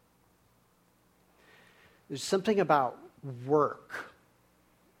There's something about work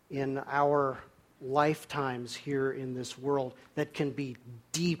in our lifetimes here in this world that can be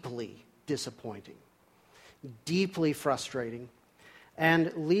deeply disappointing, deeply frustrating,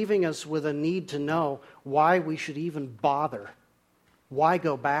 and leaving us with a need to know why we should even bother. Why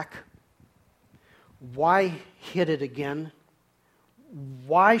go back? Why hit it again?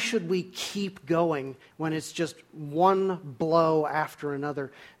 Why should we keep going when it's just one blow after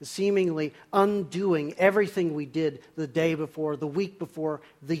another, seemingly undoing everything we did the day before, the week before,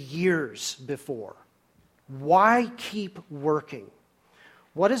 the years before? Why keep working?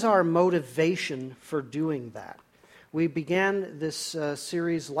 What is our motivation for doing that? We began this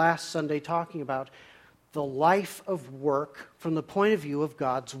series last Sunday talking about the life of work from the point of view of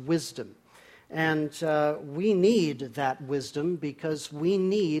God's wisdom. And we need that wisdom because we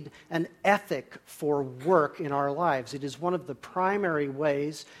need an ethic for work in our lives. It is one of the primary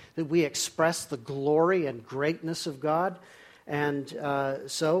ways that we express the glory and greatness of God. And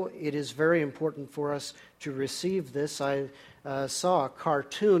so it is very important for us to receive this. I saw a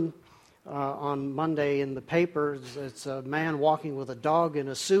cartoon on Monday in the paper. It's a man walking with a dog in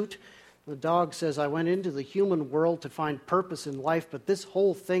a suit. The dog says, "I went into the human world to find purpose in life, but this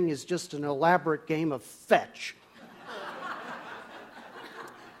whole thing is just an elaborate game of fetch."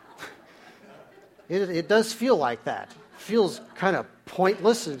 It does feel like that. It feels kind of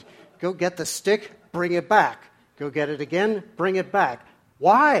pointless. And go get the stick, bring it back. Go get it again, bring it back.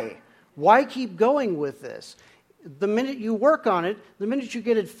 Why? Why keep going with this? The minute you work on it, the minute you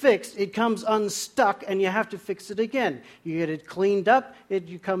get it fixed, it comes unstuck and you have to fix it again. You get it cleaned up,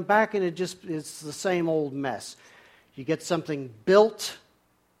 you come back and it's the same old mess. You get something built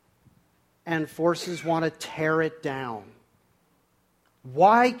and forces want to tear it down.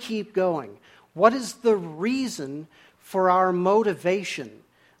 Why keep going? What is the reason for our motivation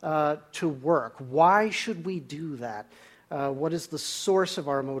to work? Why should we do that? What is the source of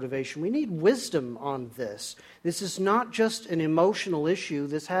our motivation? We need wisdom on this. This is not just an emotional issue.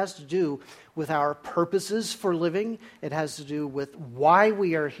 This has to do with our purposes for living. It has to do with why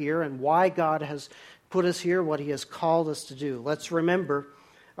we are here and why God has put us here, what He has called us to do. Let's remember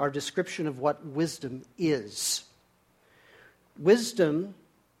our description of what wisdom is. Wisdom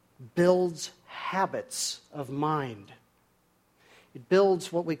builds habits of mind. It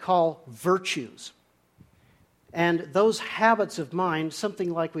builds what we call virtues. And those habits of mind,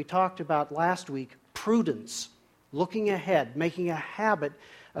 something like we talked about last week, prudence, looking ahead, making a habit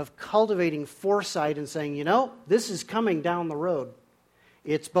of cultivating foresight and saying, this is coming down the road.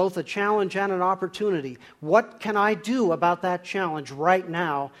 It's both a challenge and an opportunity. What can I do about that challenge right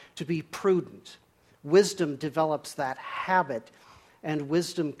now to be prudent? Wisdom develops that habit, and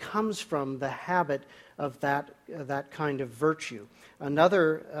wisdom comes from the habit of that kind of virtue.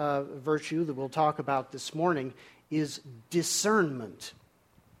 Another virtue that we'll talk about this morning is discernment.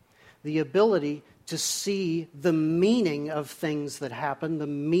 The ability to see the meaning of things that happen, the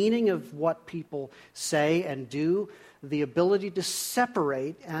meaning of what people say and do, the ability to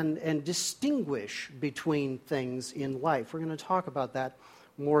separate and distinguish between things in life. We're going to talk about that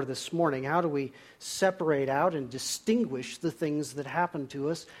more this morning. How do we separate out and distinguish the things that happen to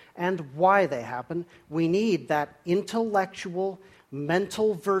us and why they happen? We need that intellectual,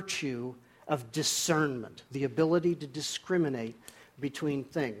 mental virtue of discernment, the ability to discriminate between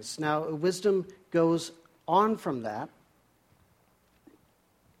things. Now, wisdom goes on from that,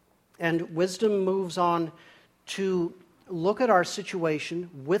 and wisdom moves on to look at our situation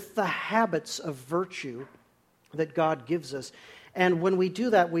with the habits of virtue that God gives us. And when we do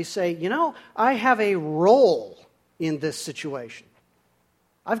that, we say, I have a role in this situation.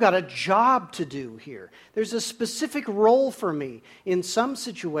 I've got a job to do here. There's a specific role for me. In some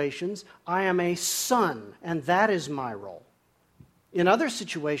situations, I am a son, and that is my role. In other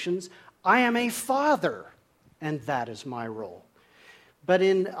situations, I am a father, and that is my role. But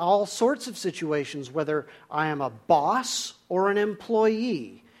in all sorts of situations, whether I am a boss or an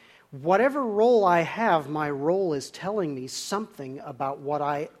employee, whatever role I have, my role is telling me something about what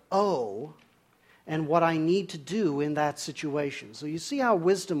I owe and what I need to do in that situation. So you see how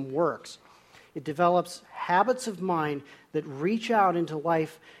wisdom works. It develops habits of mind that reach out into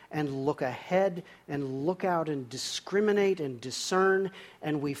life and look ahead and look out and discriminate and discern.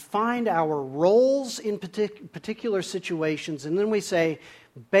 And we find our roles in particular situations. And then we say,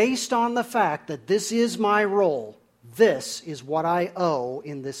 based on the fact that this is my role, this is what I owe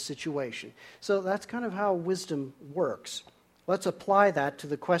in this situation. So that's kind of how wisdom works. Let's apply that to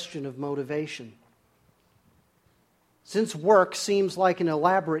the question of motivation. Since work seems like an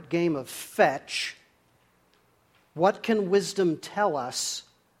elaborate game of fetch, what can wisdom tell us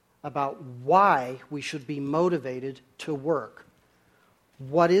about why we should be motivated to work.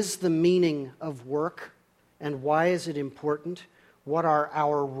 What is the meaning of work, and why is it important? What are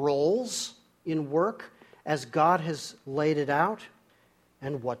our roles in work as God has laid it out?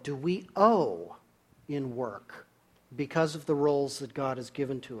 And what do we owe in work because of the roles that God has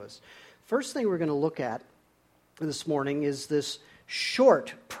given to us? First thing we're going to look at this morning is this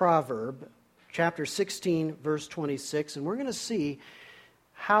short proverb, chapter 16, verse 26, and we're going to see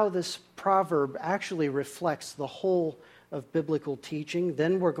how this proverb actually reflects the whole of biblical teaching.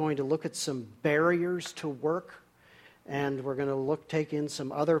 Then we're going to look at some barriers to work, and we're going to take in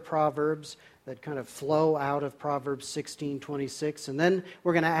some other proverbs that kind of flow out of Proverbs 16:26, and then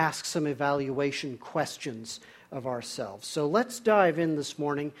we're going to ask some evaluation questions of ourselves. So let's dive in this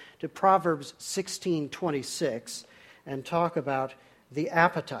morning to Proverbs 16:26 and talk about the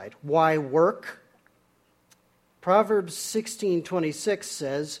appetite. Why work? Proverbs 16:26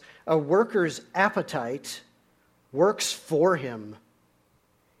 says, "A worker's appetite works for him.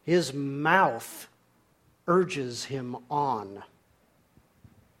 His mouth urges him on."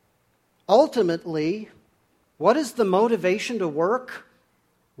 Ultimately, what is the motivation to work?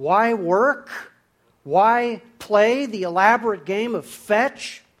 Why work? Why play the elaborate game of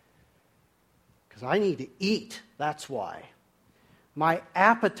fetch? Because I need to eat, that's why. My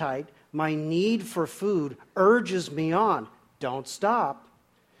appetite, my need for food urges me on. Don't stop,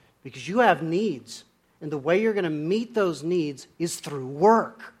 because you have needs. And the way you're going to meet those needs is through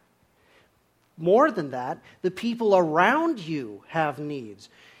work. More than that, the people around you have needs.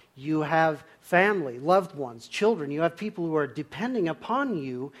 You have family, loved ones, children. You have people who are depending upon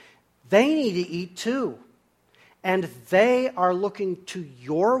you. They need to eat too. And they are looking to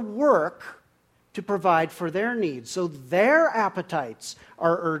your work to provide for their needs. So their appetites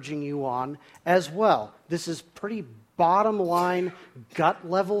are urging you on as well. This is pretty bottom line, gut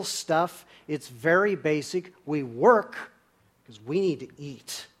level stuff. It's very basic. We work because we need to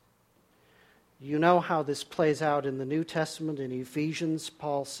eat. You know how this plays out in the New Testament. In Ephesians,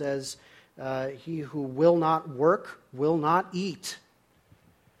 Paul says, he who will not work will not eat.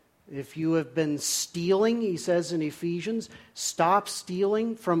 If you have been stealing, he says in Ephesians, stop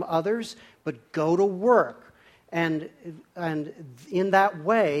stealing from others, but go to work. And in that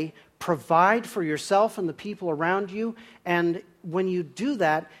way, provide for yourself and the people around you. And when you do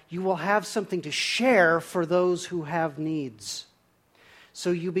that, you will have something to share for those who have needs.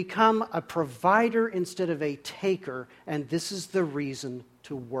 So you become a provider instead of a taker, and this is the reason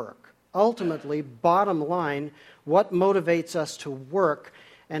to work. Ultimately, bottom line, what motivates us to work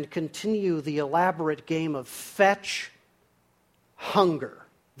and continue the elaborate game of fetch? Hunger.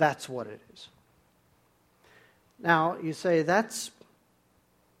 That's what it is. Now, you say, that's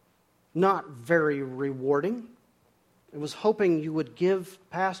not very rewarding. I was hoping you would give,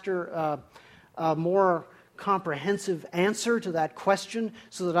 Pastor, a more comprehensive answer to that question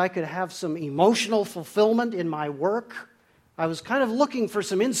so that I could have some emotional fulfillment in my work. I was kind of looking for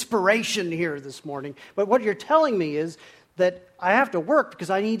some inspiration here this morning. But what you're telling me is that I have to work because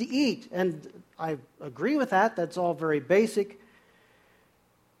I need to eat. And I agree with that. That's all very basic.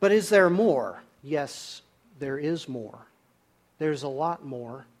 But is there more? Yes, there is more. There's a lot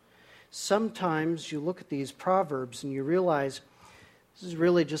more. Sometimes you look at these proverbs and you realize this is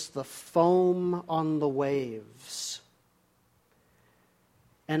really just the foam on the waves.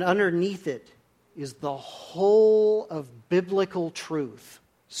 And underneath it is the whole of biblical truth,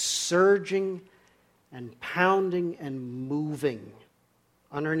 surging and pounding and moving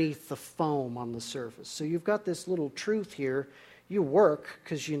underneath the foam on the surface. So you've got this little truth here. You work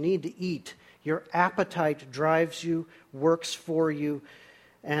because you need to eat. Your appetite drives you, works for you,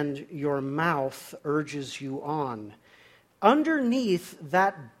 and your mouth urges you on. Underneath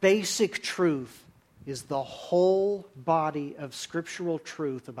that basic truth is the whole body of scriptural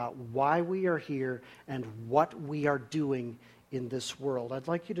truth about why we are here and what we are doing in this world. I'd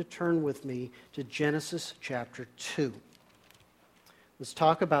like you to turn with me to Genesis chapter 2. Let's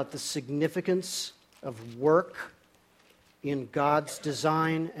talk about the significance of work in God's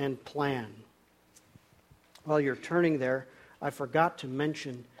design and plan. While you're turning there, I forgot to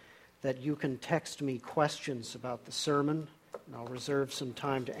mention that you can text me questions about the sermon, and I'll reserve some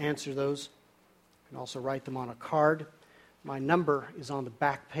time to answer those. You can also write them on a card. My number is on the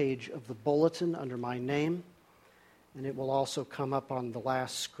back page of the bulletin under my name, and it will also come up on the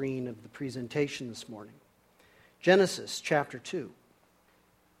last screen of the presentation this morning. Genesis chapter 2.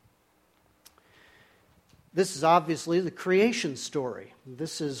 This is obviously the creation story.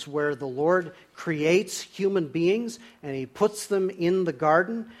 This is where the Lord creates human beings and He puts them in the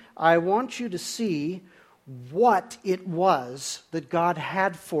garden. I want you to see what it was that God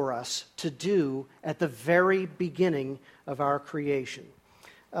had for us to do at the very beginning of our creation.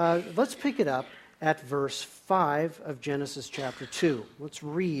 Let's pick it up at verse 5 of Genesis chapter 2. Let's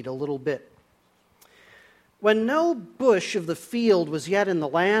read a little bit. When no bush of the field was yet in the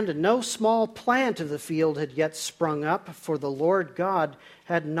land, and no small plant of the field had yet sprung up, for the Lord God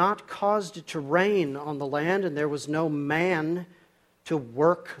had not caused it to rain on the land, and there was no man to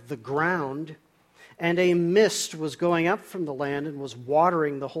work the ground, and a mist was going up from the land and was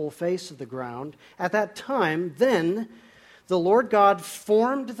watering the whole face of the ground. At that time, then, the Lord God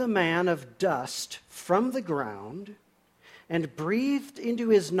formed the man of dust from the ground and breathed into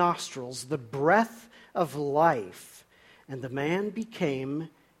his nostrils the breath of life, and the man became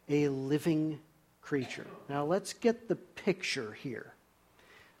a living creature. Now let's get the picture here.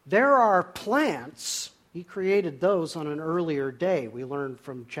 There are plants, he created those on an earlier day, we learned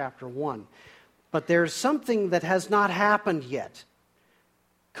from chapter 1. But there's something that has not happened yet.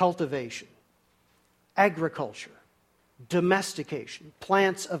 Cultivation, agriculture, domestication.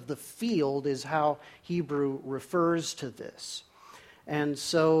 Plants of the field is how Hebrew refers to this. And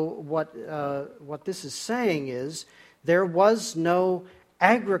so what this is saying is there was no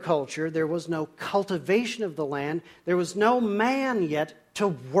agriculture, there was no cultivation of the land, there was no man yet to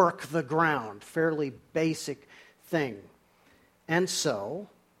work the ground. Fairly basic thing. And so,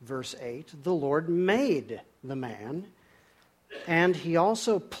 verse 8, the Lord made the man, and he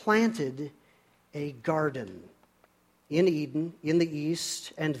also planted a garden in Eden, in the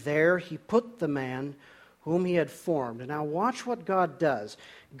east, and there he put the man whom he had formed. And now watch what God does.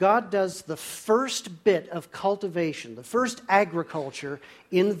 God does the first bit of cultivation, the first agriculture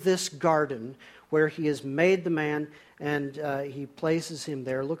in this garden where he has made the man and he places him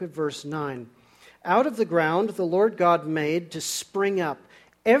there. Look at verse 9. Out of the ground the Lord God made to spring up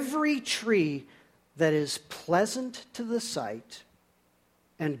every tree that is pleasant to the sight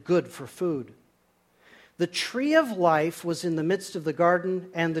and good for food. The tree of life was in the midst of the garden,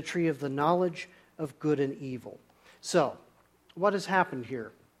 and the tree of the knowledge of good and evil. So, what has happened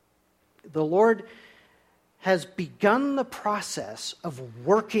here? The Lord has begun the process of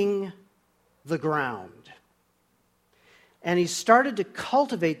working the ground. And He started to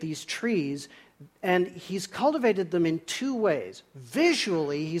cultivate these trees, and He's cultivated them in two ways.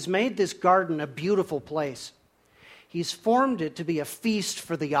 Visually, He's made this garden a beautiful place. He's formed it to be a feast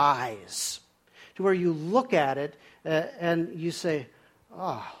for the eyes, to where you look at it and you say,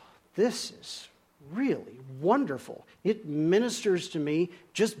 oh, this is really wonderful. It ministers to me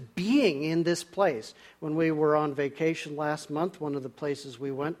just being in this place. When we were on vacation last month, one of the places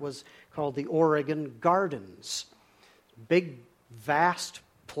we went was called the Oregon Gardens. Big, vast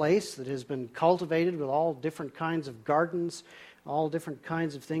place that has been cultivated with all different kinds of gardens, all different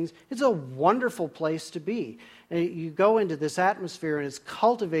kinds of things. It's a wonderful place to be. And you go into this atmosphere and it's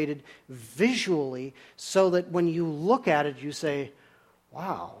cultivated visually so that when you look at it, you say,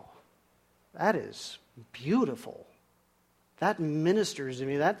 wow, that is beautiful. That ministers to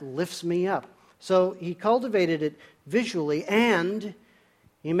me. That lifts me up. So he cultivated it visually, and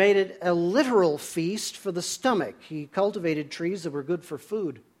he made it a literal feast for the stomach. He cultivated trees that were good for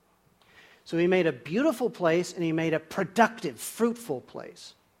food. So he made a beautiful place, and he made a productive, fruitful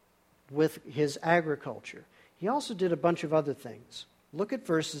place with his agriculture. He also did a bunch of other things. Look at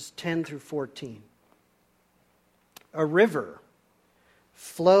verses 10 through 14. A river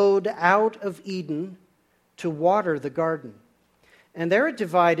flowed out of Eden to water the garden. And there it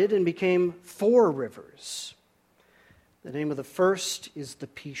divided and became 4 rivers. The name of the first is the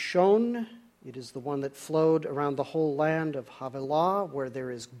Pishon. It is the one that flowed around the whole land of Havilah, where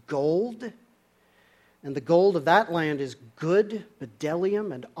there is gold. And the gold of that land is good.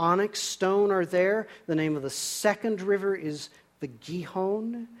 Bdellium and onyx stone are there. The name of the second river is the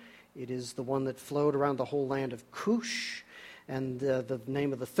Gihon. It is the one that flowed around the whole land of Cush. And the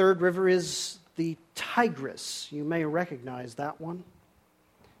name of the third river is the Tigris. You may recognize that one.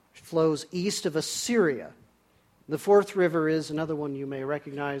 It flows east of Assyria. The fourth river is another one you may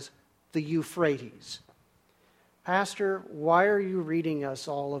recognize, the Euphrates. Pastor, why are you reading us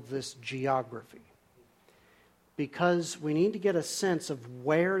all of this geography? Because we need to get a sense of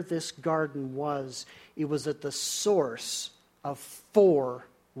where this garden was. It was at the source of 4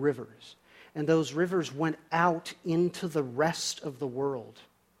 rivers. And those rivers went out into the rest of the world.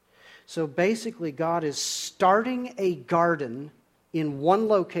 So basically, God is starting a garden in one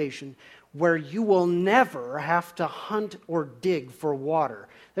location where you will never have to hunt or dig for water.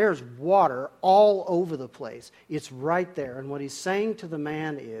 There's water all over the place. It's right there. And what he's saying to the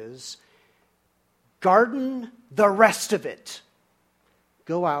man is, garden the rest of it.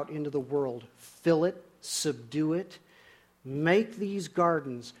 Go out into the world, fill it subdue it. Make these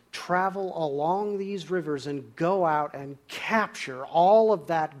gardens, travel along these rivers, and go out and capture all of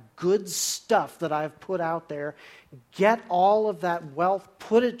that good stuff that I've put out there. Get all of that wealth,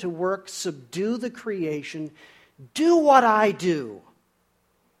 put it to work, subdue the creation. Do what I do.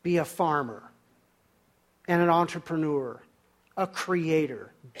 Be a farmer and an entrepreneur, a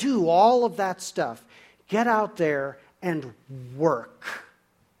creator. Do all of that stuff. Get out there and work.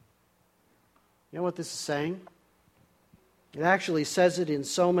 You know what this is saying? It actually says it in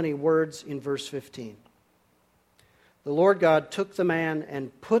so many words in verse 15. The Lord God took the man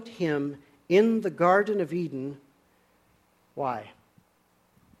and put him in the Garden of Eden. Why?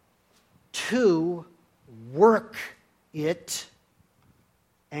 To work it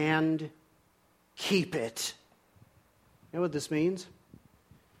and keep it. You know what this means?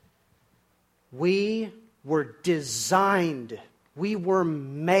 We were designed, we were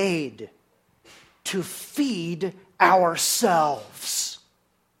made to feed ourselves.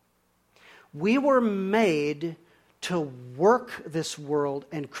 We were made to work this world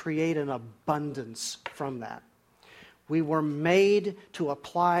and create an abundance from that. We were made to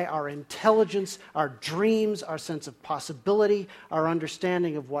apply our intelligence, our dreams, our sense of possibility, our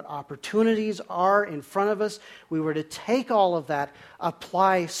understanding of what opportunities are in front of us. We were to take all of that,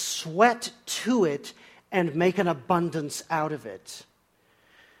 apply sweat to it, and make an abundance out of it.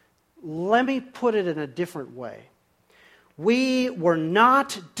 Let me put it in a different way. We were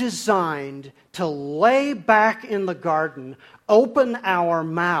not designed to lay back in the garden, open our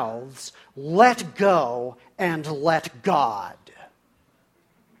mouths, let go, and let God.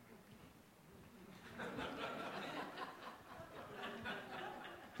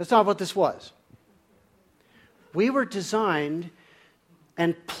 That's not what this was. We were designed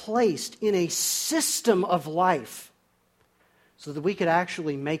and placed in a system of life so that we could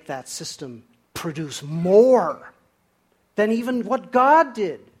actually make that system produce more than even what God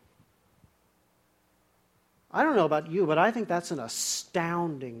did. I don't know about you, but I think that's an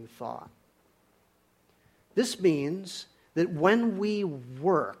astounding thought. This means that when we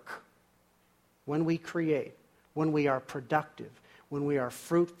work, when we create, when we are productive, when we are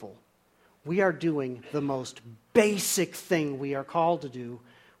fruitful, we are doing the most basic thing we are called to do.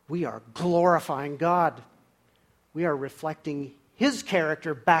 We are glorifying God. We are reflecting His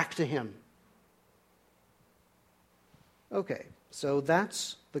character back to Him. Okay, so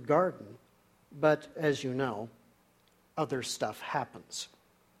that's the garden. But as you know, other stuff happens.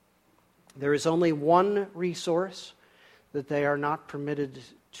 There is only one resource that they are not permitted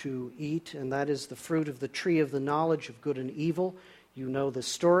to eat, and that is the fruit of the tree of the knowledge of good and evil. You know the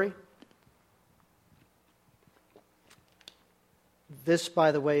story. This,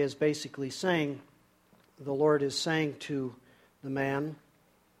 by the way, is basically saying, the Lord is saying to the man,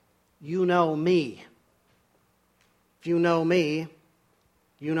 you know me. If you know me,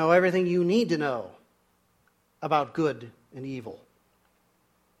 you know everything you need to know about good and evil.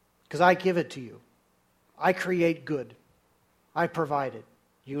 Because I give it to you. I create good. I provide it.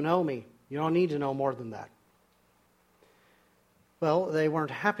 You know me. You don't need to know more than that. Well, they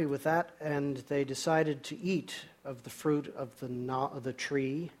weren't happy with that, and they decided to eat of the fruit of the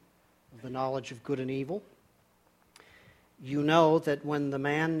tree of the knowledge of good and evil. You know that when the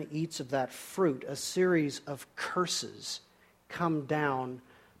man eats of that fruit, a series of curses come down,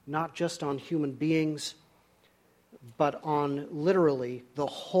 not just on human beings, but on literally the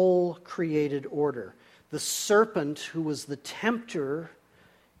whole created order. The serpent, who was the tempter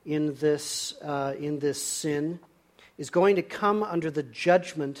in this sin, is going to come under the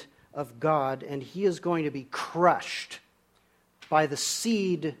judgment of God, and he is going to be crushed by the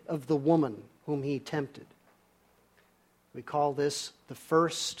seed of the woman whom he tempted. We call this the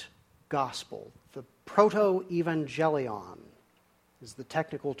first gospel. The proto-evangelion is the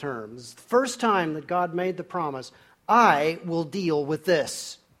technical term. This is the first time that God made the promise, I will deal with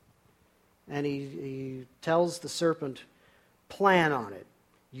this. And he tells the serpent, plan on it.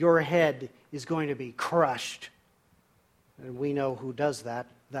 Your head is going to be crushed. And we know who does that.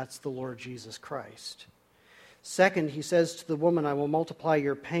 That's the Lord Jesus Christ. Second, he says to the woman, I will multiply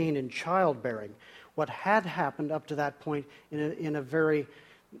your pain in childbearing. What had happened up to that point in a very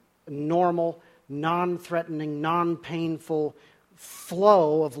normal, non-threatening, non-painful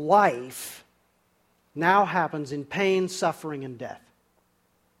flow of life now happens in pain, suffering, and death.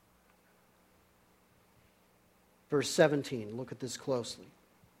 Verse 17, look at this closely.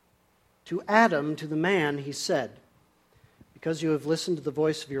 To Adam, to the man, he said, because you have listened to the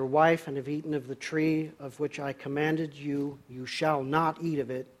voice of your wife and have eaten of the tree of which I commanded you, you shall not eat of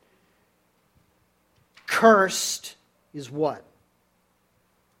it. Cursed is what?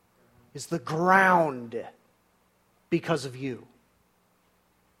 is the ground because of you.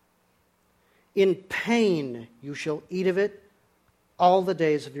 In pain you shall eat of it all the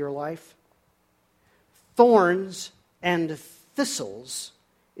days of your life. Thorns and thistles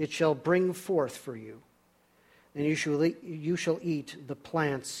it shall bring forth for you, and you shall eat the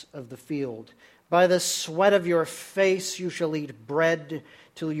plants of the field. By the sweat of your face you shall eat bread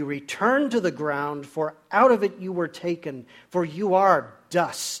till you return to the ground, for out of it you were taken, for you are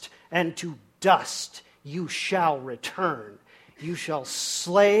dust, and to dust you shall return. You shall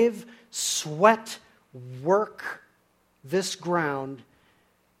slave, sweat, work this ground.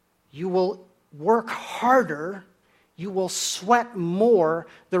 You will work harder. You will sweat more.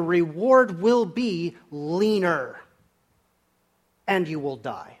 The reward will be leaner. And you will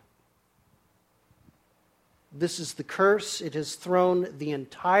die. This is the curse. It has thrown the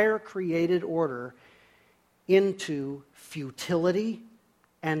entire created order into futility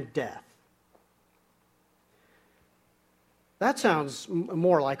and death. That sounds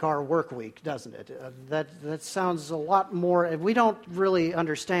more like our work week, doesn't it? That sounds a lot more. We don't really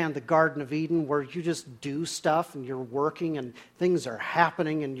understand the Garden of Eden where you just do stuff and you're working and things are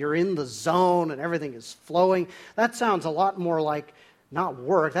happening and you're in the zone and everything is flowing. That sounds a lot more like not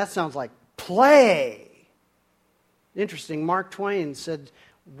work. That sounds like play. Interesting. Mark Twain said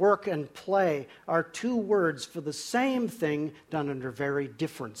work and play are two words for the same thing done under very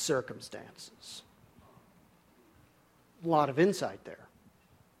different circumstances. A lot of insight there.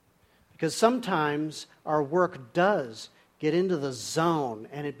 Because sometimes our work does get into the zone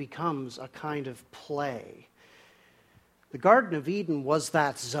and it becomes a kind of play. The Garden of Eden was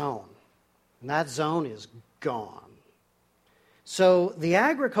that zone, and that zone is gone. So the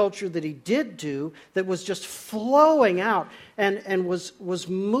agriculture that he did do, that was just flowing out and was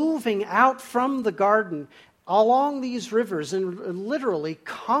moving out from the garden along these rivers and literally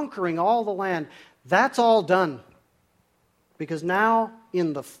conquering all the land, that's all done. Because now,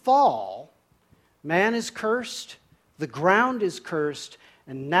 in the fall, man is cursed, the ground is cursed,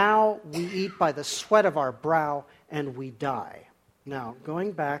 and now we eat by the sweat of our brow and we die. Now,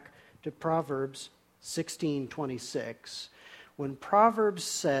 going back to Proverbs 16:26, when Proverbs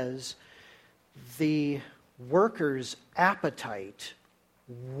says the worker's appetite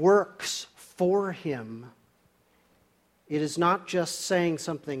works for him, it is not just saying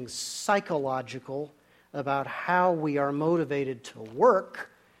something psychological about how we are motivated to work.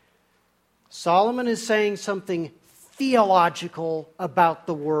 Solomon is saying something theological about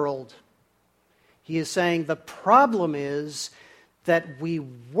the world. He is saying the problem is that we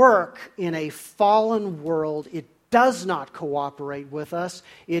work in a fallen world. It does not cooperate with us.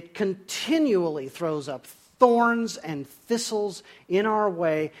 It continually throws up thorns and thistles in our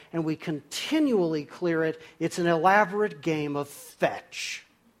way, and we continually clear it. It's an elaborate game of fetch.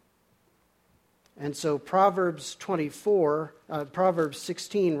 And so Proverbs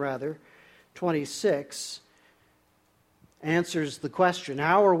 16:26 answers the question,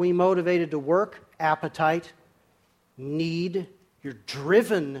 how are we motivated to work? Appetite, need. You're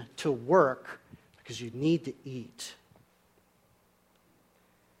driven to work because you need to eat.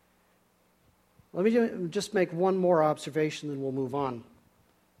 Let me just make one more observation, then we'll move on.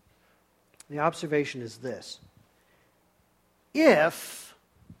 The observation is this. If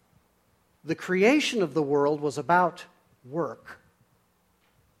the creation of the world was about work,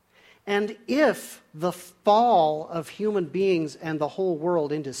 and if the fall of human beings and the whole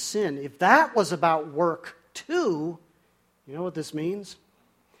world into sin, if that was about work too, you know what this means?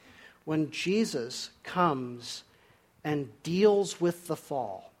 When Jesus comes and deals with the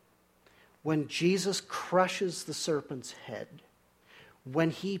fall, when Jesus crushes the serpent's head,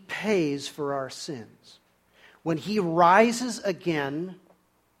 when he pays for our sins, when he rises again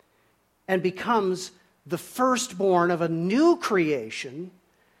and becomes the firstborn of a new creation,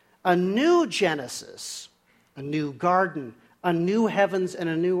 a new Genesis, a new garden, a new heavens and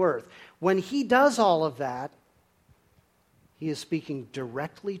a new earth. When he does all of that, he is speaking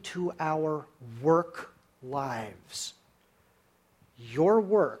directly to our work lives. Your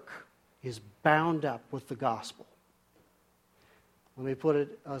work is bound up with the gospel. Let me put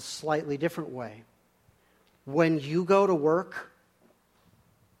it a slightly different way. When you go to work,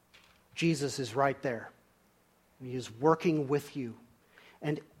 Jesus is right there. He is working with you.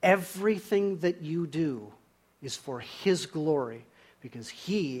 And everything that you do is for his glory, because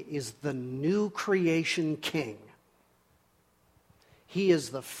he is the new creation king. He is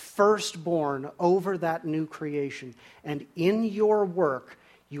the firstborn over that new creation. And in your work,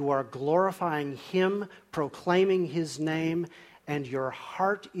 you are glorifying him, proclaiming his name, and your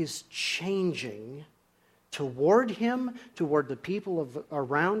heart is changing toward Him, toward the people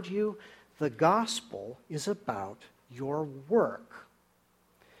around you. The gospel is about your work.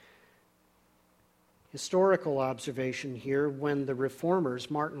 Historical observation here, when the reformers,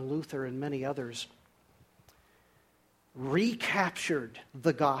 Martin Luther and many others, recaptured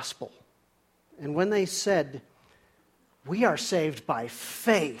the gospel, and when they said, we are saved by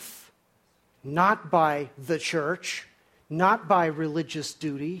faith, not by the church, not by religious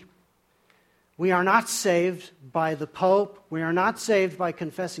duty. We are not saved by the Pope. We are not saved by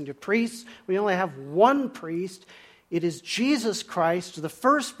confessing to priests. We only have one priest. It is Jesus Christ, the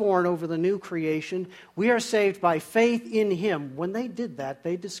firstborn over the new creation. We are saved by faith in Him. When they did that,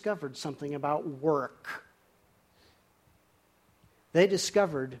 they discovered something about work. They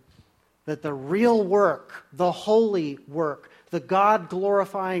discovered that the real work, the holy work, the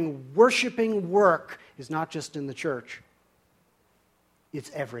God-glorifying, worshiping work is not just in the church. It's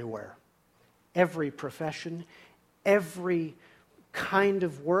everywhere. Every profession, every kind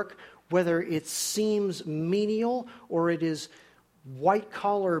of work, whether it seems menial or it is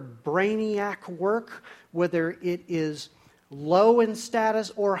white-collar brainiac work, whether it is low in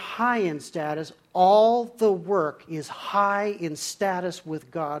status or high in status, all the work is high in status with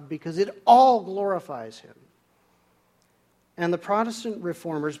God because it all glorifies Him. And the Protestant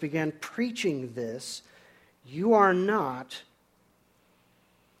reformers began preaching this. You are not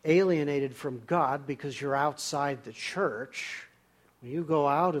alienated from God because you're outside the church. When you go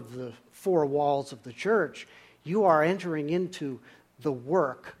out of the four walls of the church, you are entering into the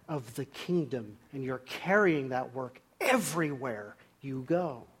work of the kingdom, and you're carrying that work everywhere you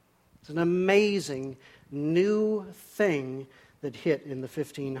go. It's an amazing new thing that hit in the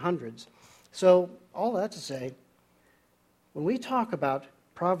 1500s. So, all that to say, when we talk about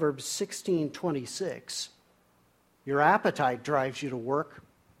Proverbs 16:26, your appetite drives you to work,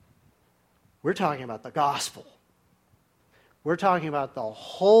 we're talking about the gospel. We're talking about the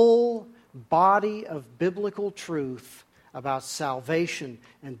whole body of biblical truth about salvation,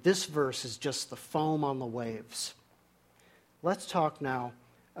 and this verse is just the foam on the waves. Let's talk now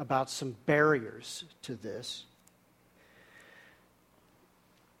about some barriers to this.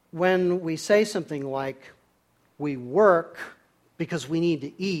 When we say something like, we work because we need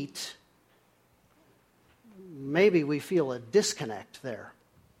to eat, maybe we feel a disconnect there.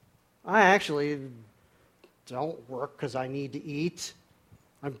 I actually don't work because I need to eat.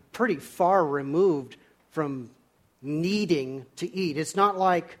 I'm pretty far removed from needing to eat. It's not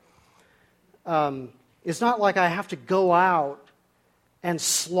like I have to go out and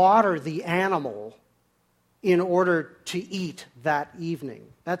slaughter the animal in order to eat that evening.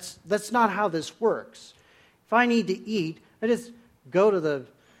 That's not how this works. If I need to eat, I just go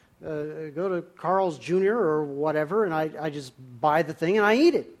to Carl's Jr. or whatever, and I just buy the thing and I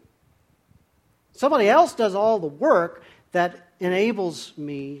eat it. Somebody else does all the work that enables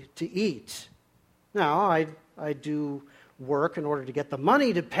me to eat. Now, I do work in order to get the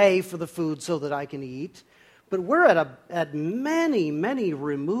money to pay for the food so that I can eat, but we're at many, many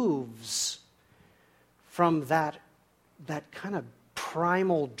removes from that kind of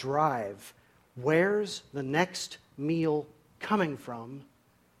primal drive. Where's the next meal coming from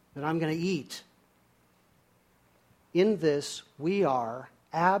that I'm going to eat? In this, we are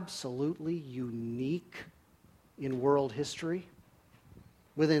absolutely unique in world history.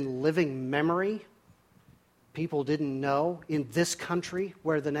 Within living memory, people didn't know in this country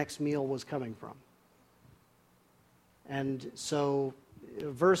where the next meal was coming from. And so a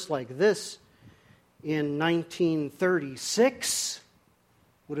verse like this in 1936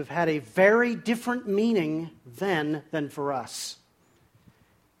 would have had a very different meaning then than for us.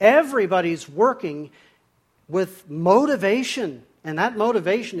 Everybody's working with motivation, and that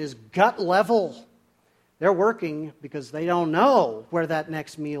motivation is gut level. They're working because they don't know where that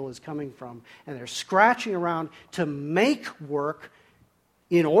next meal is coming from, and they're scratching around to make work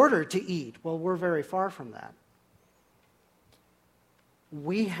in order to eat. Well, we're very far from that.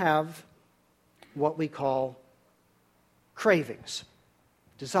 We have what we call cravings,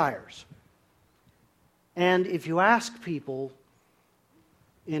 desires. And if you ask people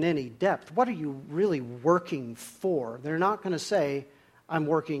in any depth, what are you really working for? They're not going to say, I'm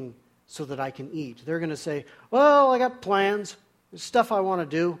working so that I can eat. They're going to say, well, I got plans. There's stuff I want to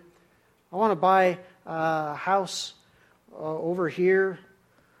do. I want to buy a house over here.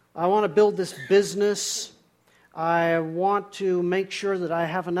 I want to build this business. I want to make sure that I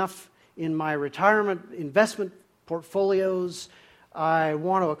have enough in my retirement investment portfolios. I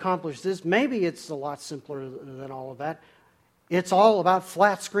want to accomplish this. Maybe it's a lot simpler than all of that. It's all about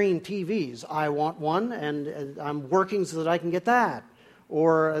flat screen TVs. I want one, and I'm working so that I can get that.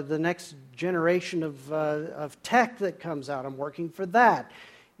 or the next generation of tech that comes out. I'm working for that.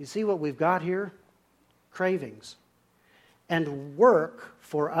 You see what we've got here? Cravings. And work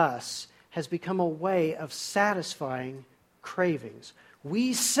for us has become a way of satisfying cravings.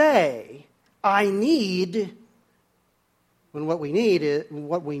 We say, I need, when what we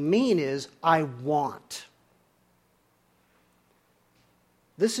mean is, I want.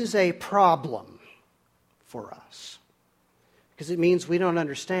 This is a problem for us because it means we don't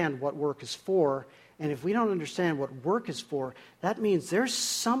understand what work is for. And if we don't understand what work is for, that means there's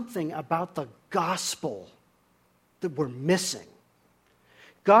something about the gospel that we're missing.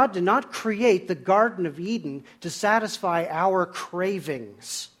 God did not create the Garden of Eden to satisfy our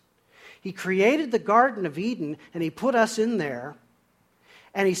cravings. He created the Garden of Eden and He put us in there,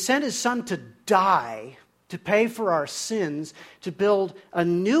 and He sent His Son to die to pay for our sins, to build a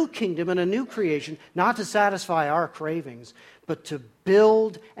new kingdom and a new creation, not to satisfy our cravings, but to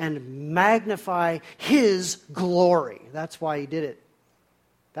build and magnify His glory. That's why He did it.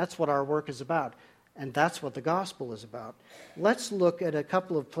 That's what our work is about. And that's what the gospel is about. Let's look at a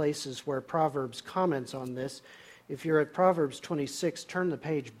couple of places where Proverbs comments on this. If you're at Proverbs 26, turn the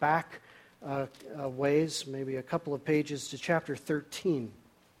page back a ways, maybe a couple of pages to chapter 13.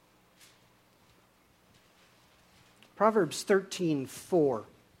 Proverbs 13:4.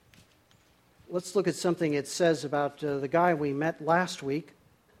 Let's look at something it says about the guy we met last week,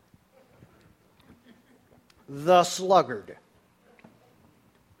 the sluggard.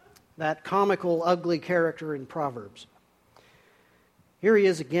 That comical, ugly character in Proverbs. Here he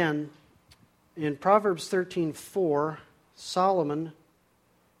is again. In Proverbs 13:4, Solomon,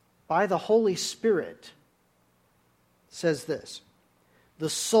 by the Holy Spirit, says this: the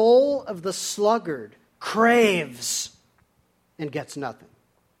soul of the sluggard craves and gets nothing,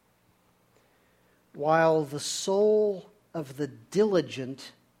 while the soul of the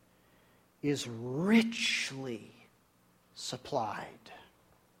diligent is richly supplied.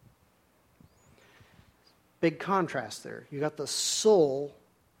 Big contrast there. You got the soul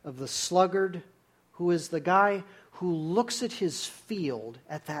of the sluggard, who is the guy who looks at his field,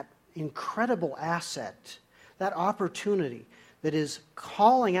 at that incredible asset, that opportunity that is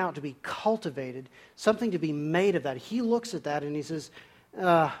calling out to be cultivated, something to be made of that. He looks at that and he says,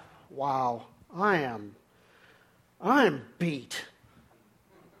 wow, I'm beat.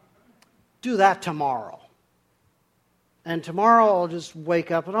 Do that tomorrow. And tomorrow I'll just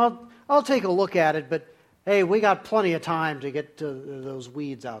wake up and I'll take a look at it, but hey, we got plenty of time to get to those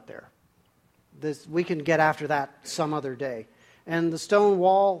weeds out there. We can get after that some other day. And the stone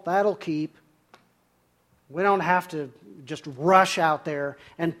wall, that'll keep. We don't have to just rush out there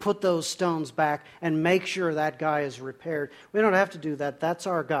and put those stones back and make sure that guy is repaired. We don't have to do that. That's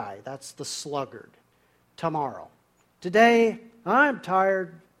our guy. That's the sluggard. Tomorrow. Today, I'm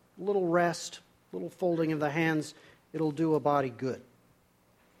tired. A little rest, a little folding of the hands. It'll do a body good.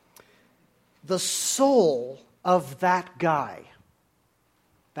 The soul of that guy,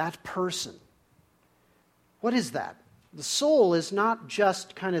 that person, what is that? The soul is not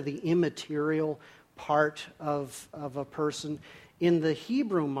just kind of the immaterial part of a person. In the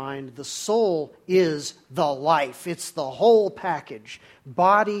Hebrew mind, the soul is the life. It's the whole package,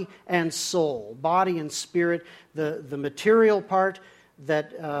 body and soul, body and spirit, the material part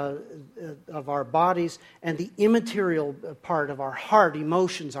that of our bodies, and the immaterial part of our heart,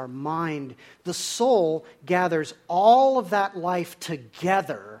 emotions, our mind. The soul gathers all of that life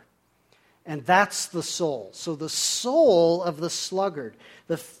together, and that's the soul. So the soul of the sluggard,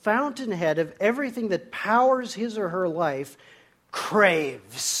 the fountainhead of everything that powers his or her life,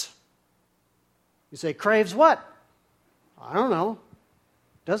 craves. You say, craves what? I don't know.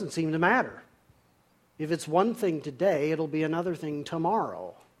 Doesn't seem to matter. If it's one thing today, it'll be another thing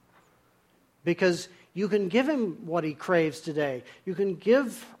tomorrow. Because you can give him what he craves today. You can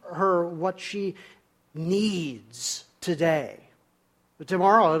give her what she needs today. But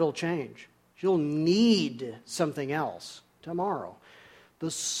tomorrow it'll change. She'll need something else tomorrow.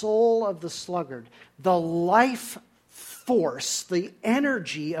 The soul of the sluggard, the life force, the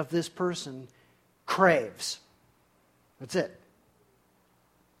energy of this person craves. That's it.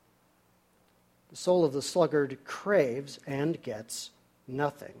 The soul of the sluggard craves and gets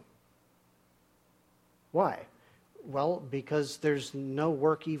nothing. Why? Well, because there's no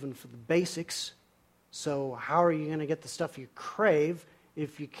work even for the basics. So how are you going to get the stuff you crave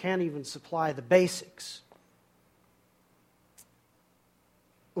if you can't even supply the basics?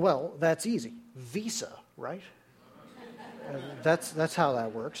 Well, that's easy. Visa, right? That's how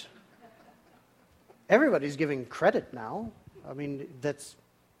that works. Everybody's giving credit now. I mean,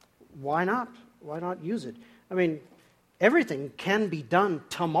 why not? Why not use it? I mean, everything can be done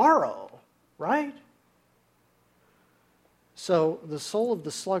tomorrow, right? So the soul of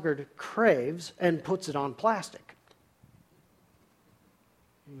the sluggard craves and puts it on plastic.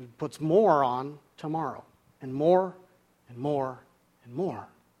 It puts more on tomorrow, and more, and more, and more.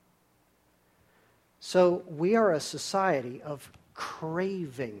 So we are a society of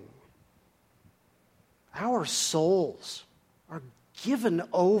craving. Our souls are given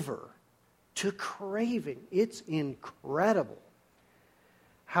over to craving. It's incredible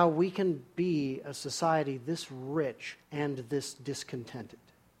how we can be a society this rich and this discontented.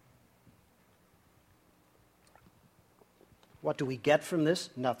 What do we get from this?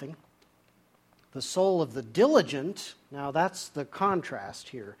 Nothing. The soul of the diligent, now that's the contrast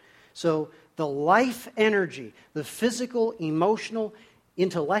here. So the life energy, the physical, emotional,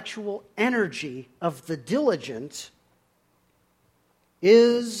 intellectual energy of the diligent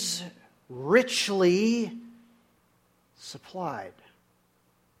is richly supplied.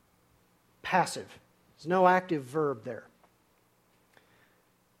 Passive. There's no active verb there.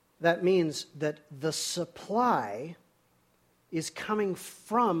 That means that the supply is coming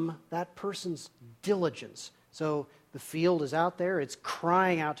from that person's diligence. So the field is out there, it's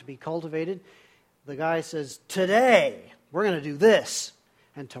crying out to be cultivated. The guy says, today we're going to do this,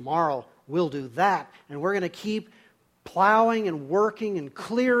 and tomorrow we'll do that, and we're going to keep plowing and working and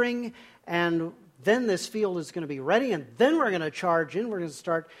clearing, and then this field is going to be ready, and then we're going to charge in. We're going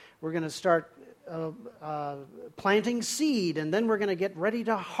to start planting seed, and then we're going to get ready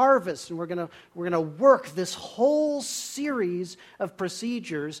to harvest, and we're going to work this whole series of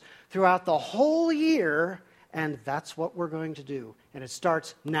procedures throughout the whole year, and that's what we're going to do. And it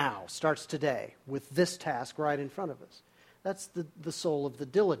starts now, starts today, with this task right in front of us. That's the soul of the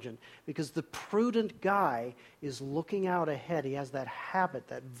diligent, because the prudent guy is looking out ahead. He has that habit,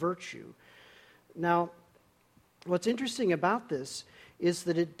 that virtue. Now, what's interesting about this is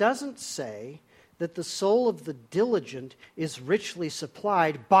that it doesn't say that the soul of the diligent is richly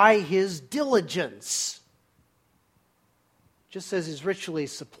supplied by his diligence. It just says he's richly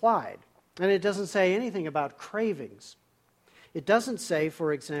supplied. And it doesn't say anything about cravings. It doesn't say,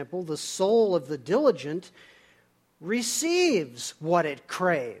 for example, the soul of the diligent receives what it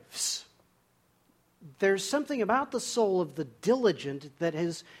craves. There's something about the soul of the diligent that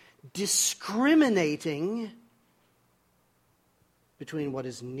is discriminating between what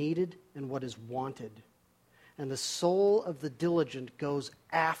is needed and what is wanted. And the soul of the diligent goes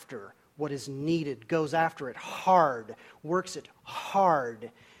after what is needed, goes after it hard, works it hard,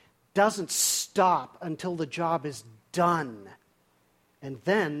 doesn't stop until the job is done. And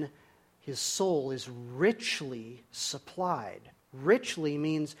then his soul is richly supplied. Richly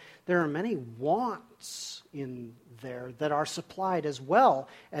means there are many wants in there that are supplied as well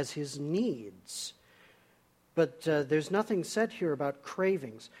as his needs. But there's nothing said here about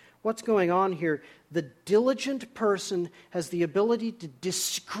cravings. What's going on here? The diligent person has the ability to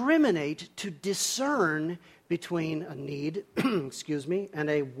discriminate, to discern between a need, and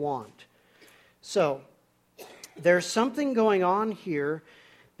a want. So, there's something going on here.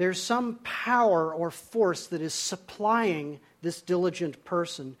 There's some power or force that is supplying this diligent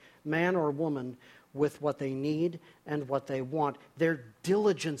person, man or woman, with what they need and what they want. Their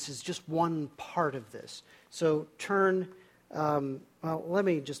diligence is just one part of this. So let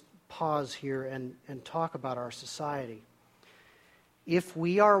me just pause here and talk about our society. If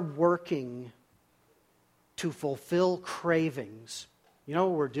we are working to fulfill cravings, you know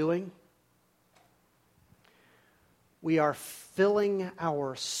what we're doing? We are filling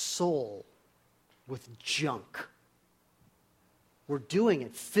our soul with junk. We're doing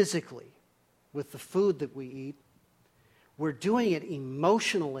it physically with the food that we eat. We're doing it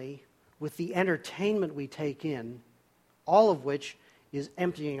emotionally with the entertainment we take in, all of which is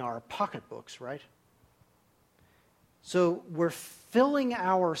emptying our pocketbooks, right? So we're filling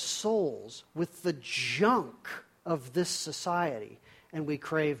our souls with the junk of this society, and we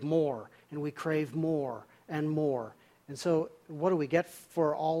crave more, and we crave more, and more. And so what do we get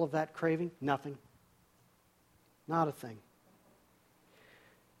for all of that craving? Nothing. Not a thing.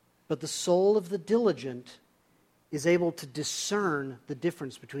 But the soul of the diligent is able to discern the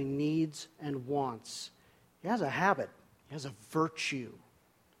difference between needs and wants. He has a habit. He has a virtue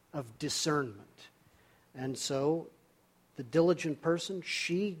of discernment. And so the diligent person,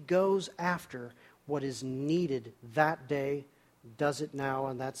 she goes after what is needed that day, does it now,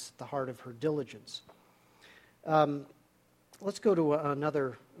 and that's the heart of her diligence. Let's go to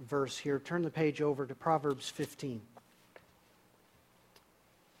another verse here. Turn the page over to Proverbs 15.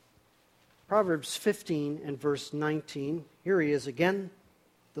 Proverbs 15 and verse 19. Here he is again,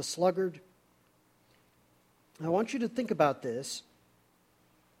 the sluggard. I want you to think about this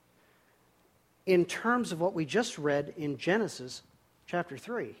in terms of what we just read in Genesis chapter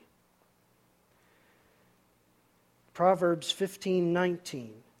 3. Proverbs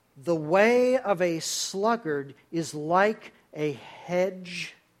 15:19. The way of a sluggard is like a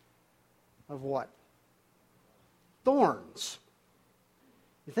hedge of what? Thorns.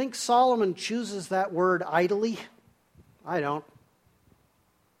 You think Solomon chooses that word idly? I don't.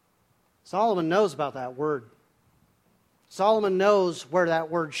 Solomon knows about that word. Solomon knows where that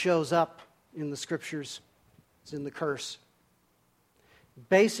word shows up in the Scriptures. It's in the curse.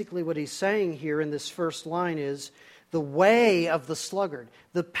 Basically, what he's saying here in this first line is the way of the sluggard.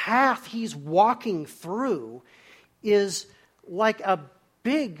 The path he's walking through is like a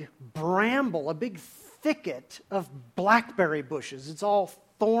big bramble, a big thicket of blackberry bushes. It's all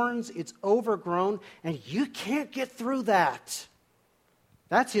thorns, it's overgrown, and you can't get through that.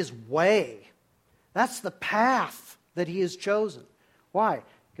 That's his way. That's the path that he has chosen. Why?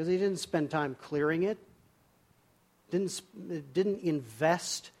 Because he didn't spend time clearing it. Didn't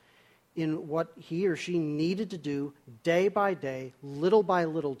invest in what he or she needed to do day by day, little by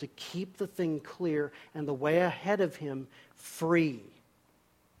little, to keep the thing clear and the way ahead of him free.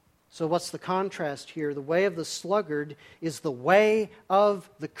 So what's the contrast here? The way of the sluggard is the way of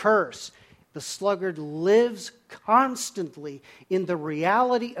the curse. The sluggard lives constantly in the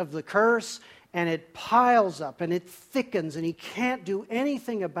reality of the curse, and it piles up and it thickens, and he can't do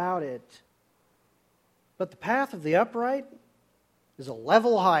anything about it. But the path of the upright is a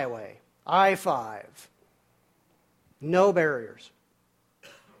level highway, I-5. No barriers.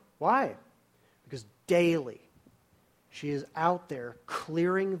 Why? Because daily she is out there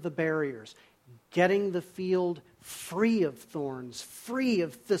clearing the barriers, getting the field free of thorns, free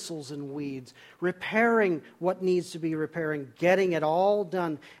of thistles and weeds, repairing what needs to be repairing, getting it all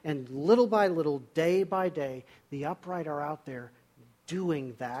done. And little by little, day by day, the upright are out there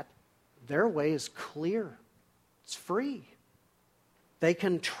doing that. Their way is clear. It's free. They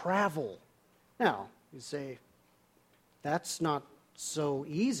can travel. Now, you say, that's not so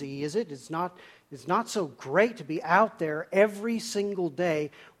easy, is it? It's not so great to be out there every single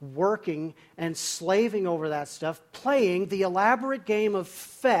day working and slaving over that stuff, playing the elaborate game of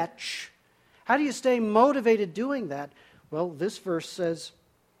fetch. How do you stay motivated doing that? Well, this verse says,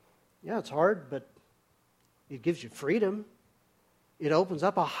 yeah, it's hard, but it gives you freedom. It opens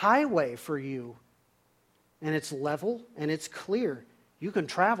up a highway for you. And it's level and it's clear. You can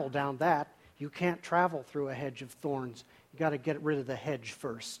travel down that. You can't travel through a hedge of thorns. You've got to get rid of the hedge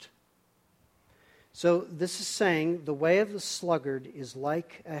first. So this is saying the way of the sluggard is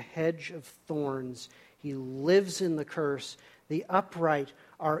like a hedge of thorns. He lives in the curse. The upright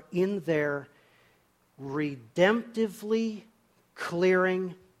are in there redemptively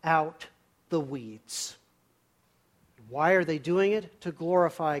clearing out the weeds. Why are they doing it? To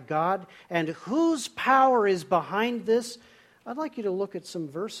glorify God. And whose power is behind this? I'd like you to look at some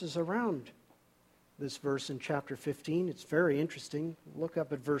verses around this verse in chapter 15. It's very interesting. Look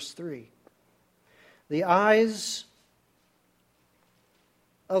up at verse 3. The eyes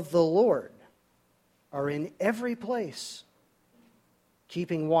of the Lord are in every place,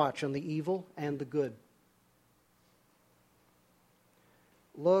 keeping watch on the evil and the good.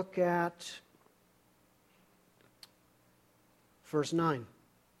 Look at verse 9.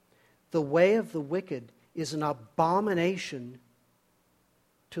 The way of the wicked is an abomination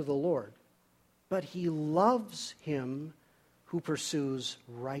to the Lord, but he loves him who pursues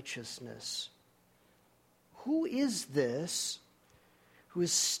righteousness. Who is this who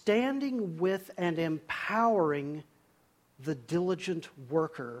is standing with and empowering the diligent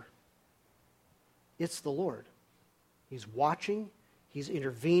worker? It's the Lord. He's watching, he's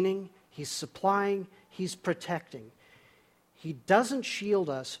intervening, he's supplying, he's protecting. He doesn't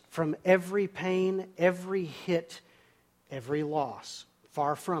shield us from every pain, every hit, every loss.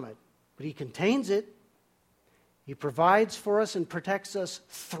 Far from it. But he contains it. He provides for us and protects us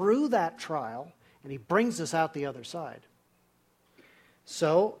through that trial, and he brings us out the other side.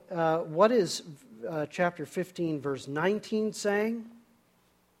 So, what is chapter 15, verse 19 saying?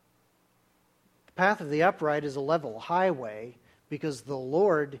 The path of the upright is a level highway because the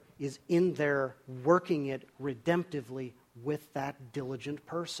Lord is in there working it redemptively with that diligent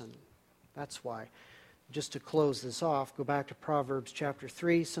person. That's why. Just to close this off, go back to Proverbs chapter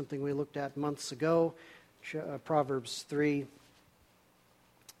 3, something we looked at months ago. Proverbs 3,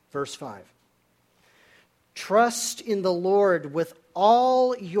 verse 5. Trust in the Lord with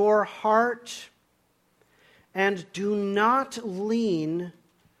all your heart and do not lean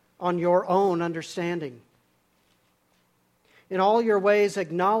on your own understanding. In all your ways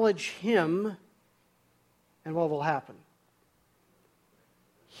acknowledge him, And what will happen?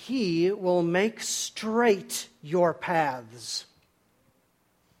 He will make straight your paths.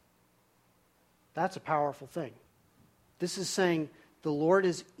 That's a powerful thing. This is saying the Lord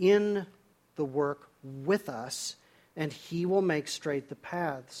is in the work with us, and He will make straight the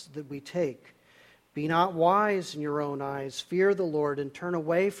paths that we take. Be not wise in your own eyes. Fear the Lord and turn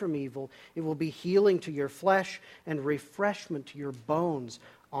away from evil. It will be healing to your flesh and refreshment to your bones.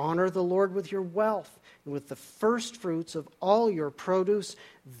 Honor the Lord with your wealth and with the first fruits of all your produce.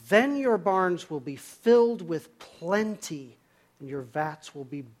 Then your barns will be filled with plenty, and your vats will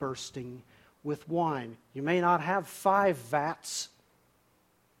be bursting with wine. You may not have 5 vats,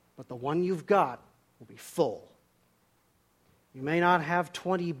 but the one you've got will be full. You may not have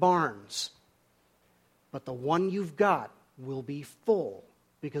 20 barns, but the one you've got will be full,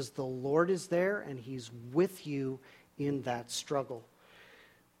 because the Lord is there and He's with you in that struggle.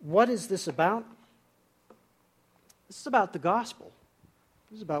 What is this about? This is about the gospel.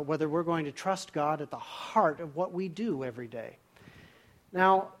 This is about whether we're going to trust God at the heart of what we do every day.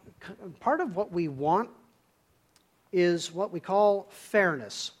 Now, part of what we want is what we call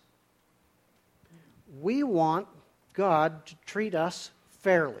fairness. We want God to treat us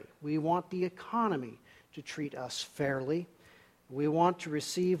fairly. We want the economy to treat us fairly. We want to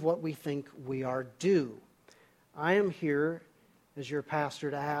receive what we think we are due. I am here as your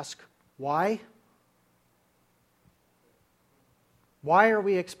pastor to ask, why? Why are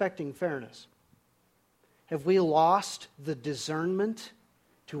we expecting fairness? Have we lost the discernment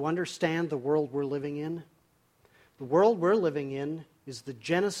to understand the world we're living in? The world we're living in is the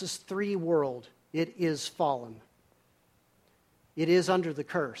Genesis 3 world. It is fallen. It is under the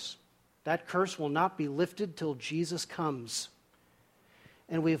curse. That curse will not be lifted till Jesus comes.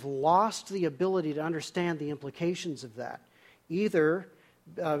 And we've lost the ability to understand the implications of that. Either,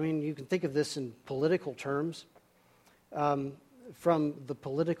 you can think of this in political terms. From the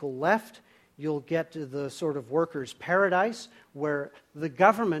political left, you'll get to the sort of workers' paradise where the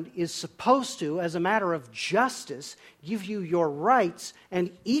government is supposed to, as a matter of justice, give you your rights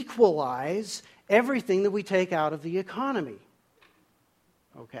and equalize everything that we take out of the economy.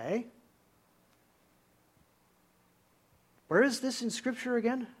 Okay? Where is this in Scripture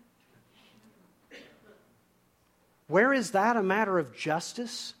again? Where is that a matter of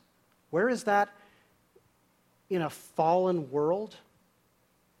justice? Where is that in a fallen world?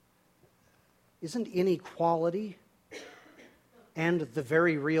 Isn't inequality and the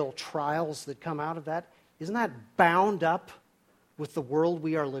very real trials that come out of that, isn't that bound up with the world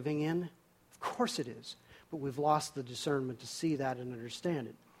we are living in? Of course it is. But we've lost the discernment to see that and understand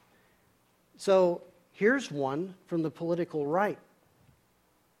it. So here's one from the political right.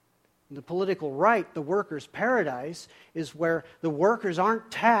 In the political right, the workers' paradise is where the workers aren't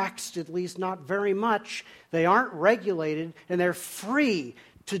taxed, at least not very much. They aren't regulated, and they're free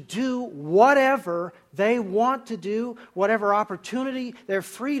to do whatever they want to do, whatever opportunity. They're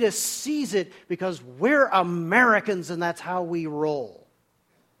free to seize it because we're Americans and that's how we roll.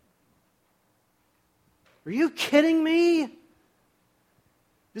 Are you kidding me?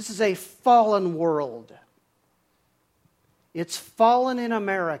 This is a fallen world. It's fallen in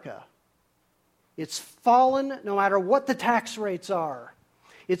America. It's fallen no matter what the tax rates are.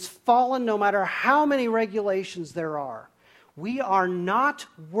 It's fallen no matter how many regulations there are. We are not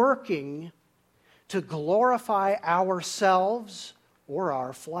working to glorify ourselves or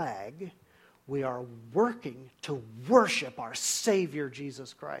our flag. We are working to worship our Savior,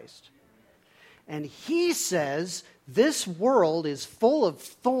 Jesus Christ. And He says this world is full of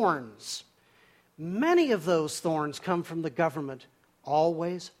thorns. Many of those thorns come from the government,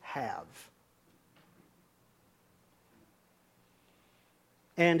 always have.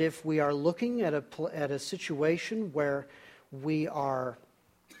 And if we are looking at a situation where we are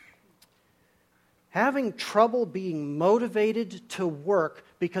having trouble being motivated to work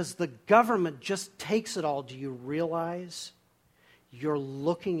because the government just takes it all, do you realize you're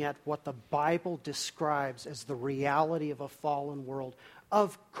looking at what the Bible describes as the reality of a fallen world?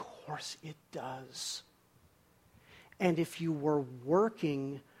 Of course it does. And if you were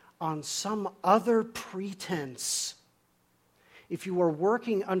working on some other pretense, if you were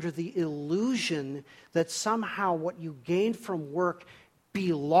working under the illusion that somehow what you gained from work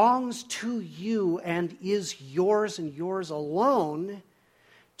belongs to you and is yours and yours alone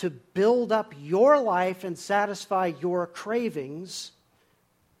to build up your life and satisfy your cravings,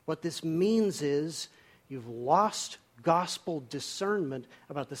 what this means is you've lost gospel discernment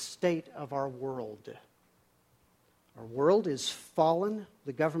about the state of our world. Our world is fallen.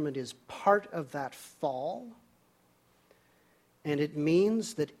 The government is part of that fall. And it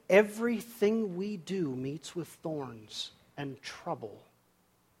means that everything we do meets with thorns and trouble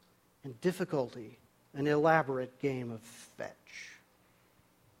and difficulty, an elaborate game of fetch.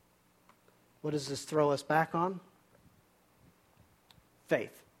 What does this throw us back on?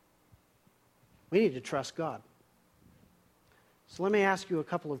 Faith. We need to trust God. So let me ask you a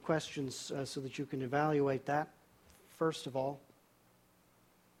couple of questions so that you can evaluate that. First of all,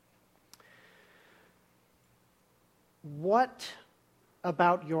 what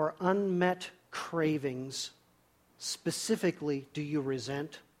about your unmet cravings specifically do you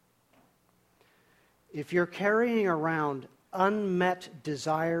resent? If you're carrying around unmet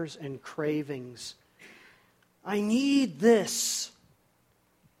desires and cravings, I need this,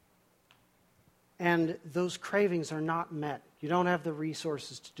 and those cravings are not met, you don't have the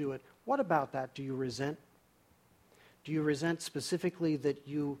resources to do it, what about that do you resent? Do you resent specifically that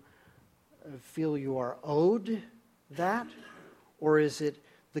you feel you are owed that? Or is it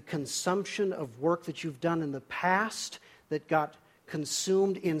the consumption of work that you've done in the past that got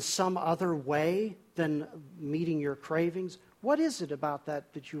consumed in some other way than meeting your cravings? What is it about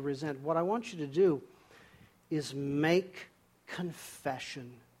that that you resent? What I want you to do is make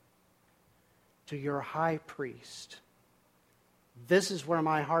confession to your high priest. This is where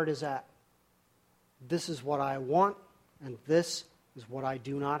my heart is at. This is what I want, and this is what I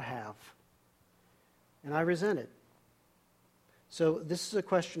do not have. And I resent it. So this is a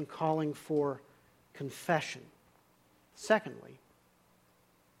question calling for confession. Secondly,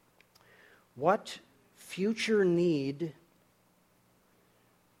 what future need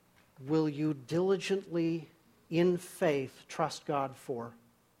will you diligently, in faith, trust God for?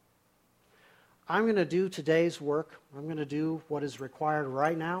 I'm going to do today's work. I'm going to do what is required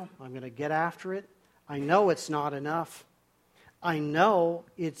right now. I'm going to get after it. I know it's not enough. I know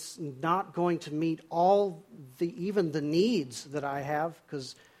it's not going to meet even the needs that I have,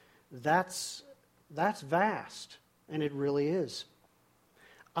 because that's vast, and it really is.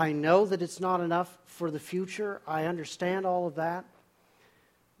 I know that it's not enough for the future. I understand all of that.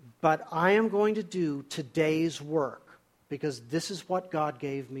 But I am going to do today's work, because this is what God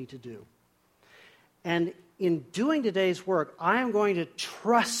gave me to do. And in doing today's work, I am going to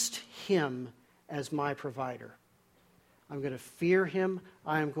trust Him as my provider. I'm going to fear Him.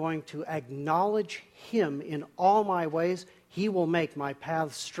 I am going to acknowledge Him in all my ways. He will make my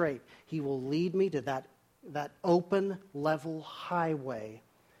paths straight. He will lead me to that open, level highway.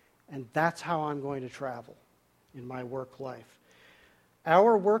 And that's how I'm going to travel in my work life.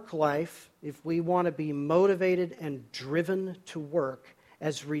 Our work life, if we want to be motivated and driven to work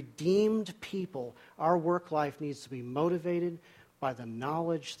as redeemed people, our work life needs to be motivated by the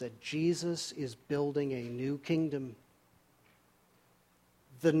knowledge that Jesus is building a new kingdom.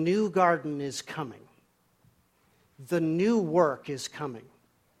 The new garden is coming. The new work is coming.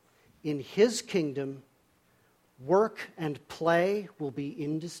 In His kingdom, work and play will be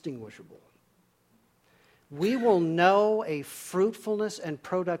indistinguishable. We will know a fruitfulness and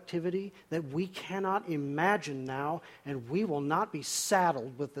productivity that we cannot imagine now, and we will not be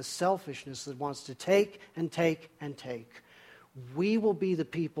saddled with the selfishness that wants to take and take and take. We will be the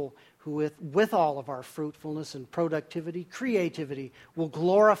people who, with all of our fruitfulness and productivity, creativity, will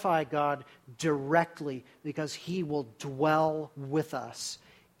glorify God directly, because He will dwell with us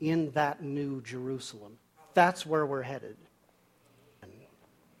in that new Jerusalem. That's where we're headed.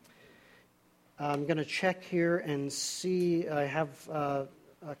 I'm going to check here and see. I have a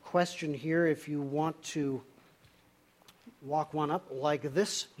question here. If you want to walk one up like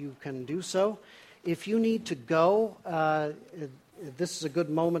this, you can do so. If you need to go, this is a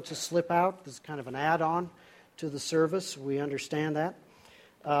good moment to slip out. This is kind of an add-on to the service. We understand that.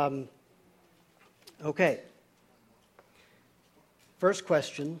 Okay. First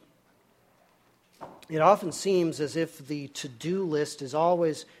question. It often seems as if the to-do list is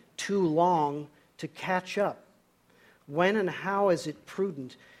always too long to catch up. When and how is it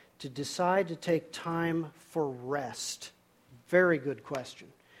prudent to decide to take time for rest? Very good question.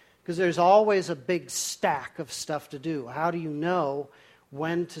 Because there's always a big stack of stuff to do. How do you know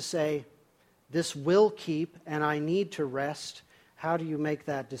when to say, this will keep and I need to rest? How do you make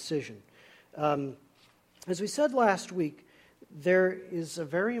that decision? As we said last week, there is a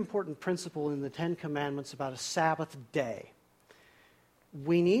very important principle in the Ten Commandments about a Sabbath day.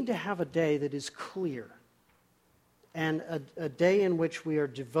 We need to have a day that is clear, and a day in which we are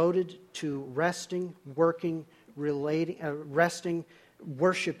devoted to resting, working, resting,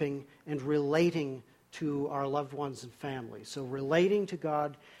 worshiping, and relating to our loved ones and family. So relating to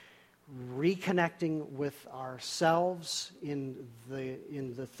God, reconnecting with ourselves in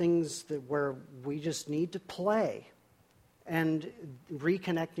the things where we just need to play and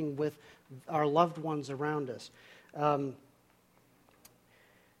reconnecting with our loved ones around us.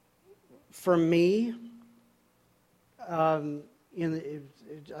 For me,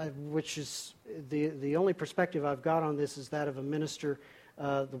 which is the only perspective I've got on this is that of a minister,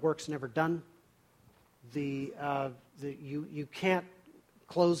 the work's never done. You can't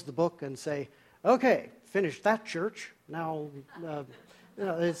close the book and say, okay, finished that church. Now,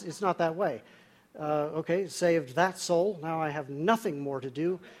 it's not that way. Okay, saved that soul. Now I have nothing more to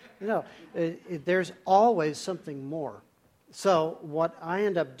do. There's always something more. So what I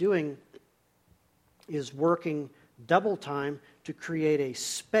end up doing is working double time to create a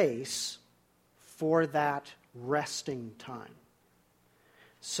space for that resting time.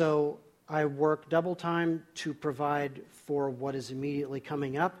 So I work double time to provide for what is immediately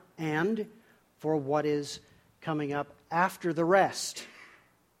coming up and for what is coming up after the rest.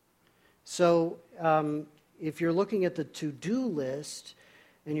 So if you're looking at the to-do list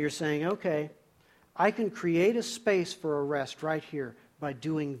and you're saying, okay, I can create a space for a rest right here by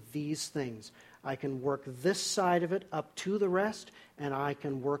doing these things. I can work this side of it up to the rest, and I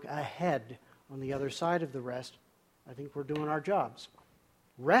can work ahead on the other side of the rest. I think we're doing our jobs.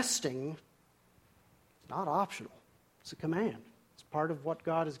 Resting is not optional. It's a command. It's part of what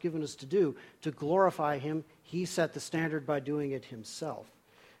God has given us to do to glorify Him. He set the standard by doing it Himself.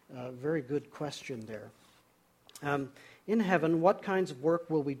 Very good question there. In heaven, what kinds of work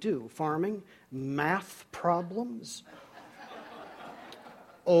will we do? Farming? Math problems?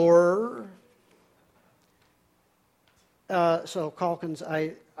 Or... So, Calkins,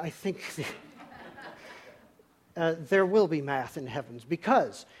 I think there will be math in heavens,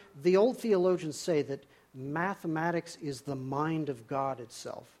 because the old theologians say that mathematics is the mind of God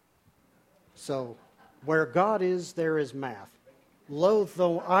itself. So, where God is, there is math. Loath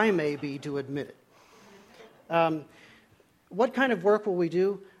though I may be to admit it. What kind of work will we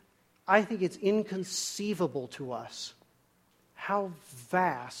do? I think it's inconceivable to us how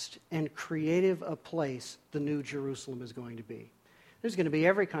vast and creative a place the New Jerusalem is going to be. There's going to be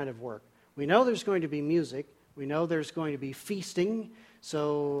every kind of work. We know there's going to be music. We know there's going to be feasting.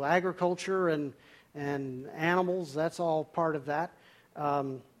 So agriculture and animals, that's all part of that.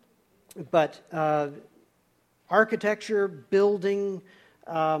 But architecture, building,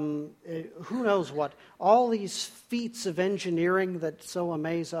 who knows what. All these feats of engineering that so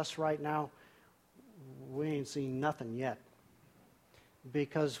amaze us right now, we ain't seen nothing yet.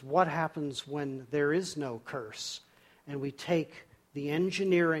 Because what happens when there is no curse and we take the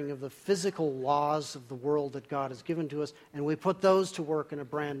engineering of the physical laws of the world that God has given to us and we put those to work in a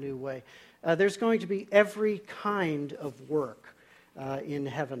brand new way? There's going to be every kind of work in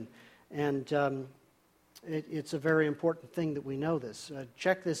heaven. And it's a very important thing that we know this.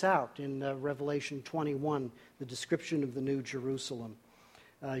 Check this out in Revelation 21, the description of the New Jerusalem.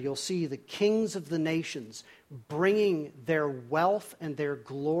 You'll see the kings of the nations bringing their wealth and their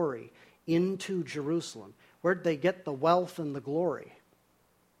glory into Jerusalem. Where'd they get the wealth and the glory?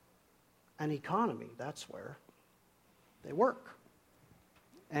 An economy, that's where. They work.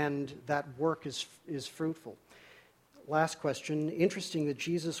 And that work is fruitful. Last question. Interesting that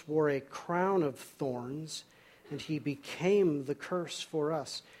Jesus wore a crown of thorns and He became the curse for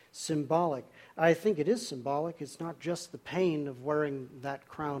us. Symbolic. I think it is symbolic. It's not just the pain of wearing that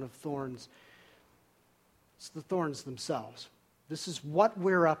crown of thorns. It's the thorns themselves. This is what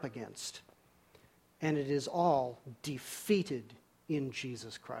we're up against. And it is all defeated in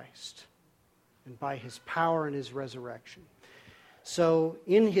Jesus Christ and by His power and His resurrection. So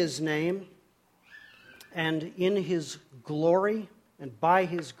in His name and in His glory and by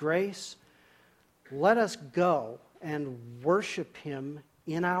His grace, let us go and worship Him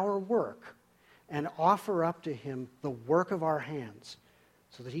in our work and offer up to Him the work of our hands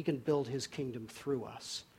so that He can build His kingdom through us.